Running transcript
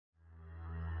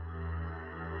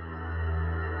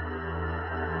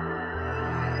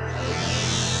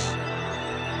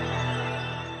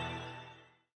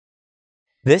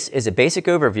This is a basic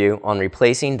overview on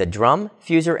replacing the drum,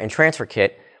 fuser, and transfer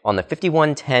kit on the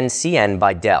 5110CN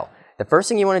by Dell. The first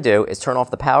thing you want to do is turn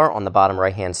off the power on the bottom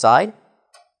right-hand side,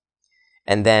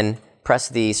 and then press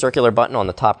the circular button on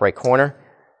the top right corner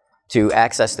to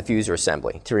access the fuser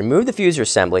assembly. To remove the fuser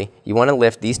assembly, you want to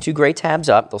lift these two gray tabs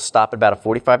up. They'll stop at about a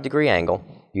 45-degree angle.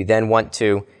 You then want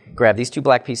to grab these two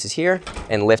black pieces here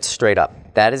and lift straight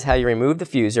up. That is how you remove the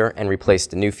fuser and replace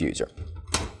the new fuser.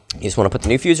 You just want to put the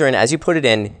new fuser in. As you put it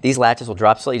in, these latches will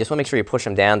drop slightly. You just want to make sure you push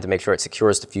them down to make sure it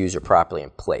secures the fuser properly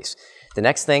in place. The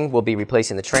next thing will be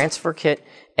replacing the transfer kit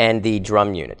and the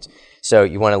drum units. So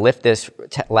you want to lift this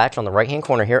latch on the right-hand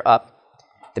corner here up.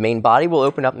 The main body will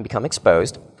open up and become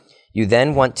exposed. You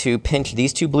then want to pinch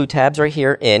these two blue tabs right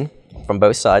here in from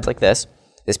both sides like this.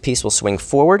 This piece will swing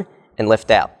forward and lift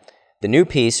out. The new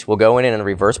piece will go in a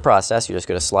reverse process. You're just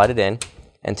going to slide it in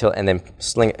and then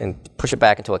sling and push it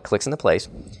back until it clicks into place.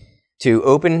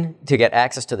 To get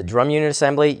access to the drum unit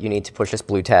assembly, you need to push this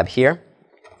blue tab here.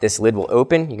 This lid will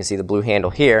open. You can see the blue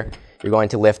handle here. You're going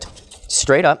to lift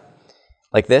straight up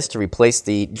like this to replace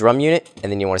the drum unit,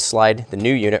 and then you want to slide the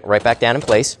new unit right back down in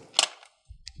place.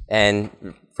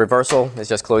 And reversal is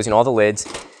just closing all the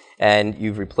lids, and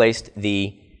you've replaced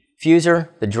the fuser,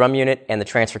 the drum unit, and the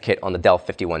transfer kit on the Dell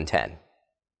 5110.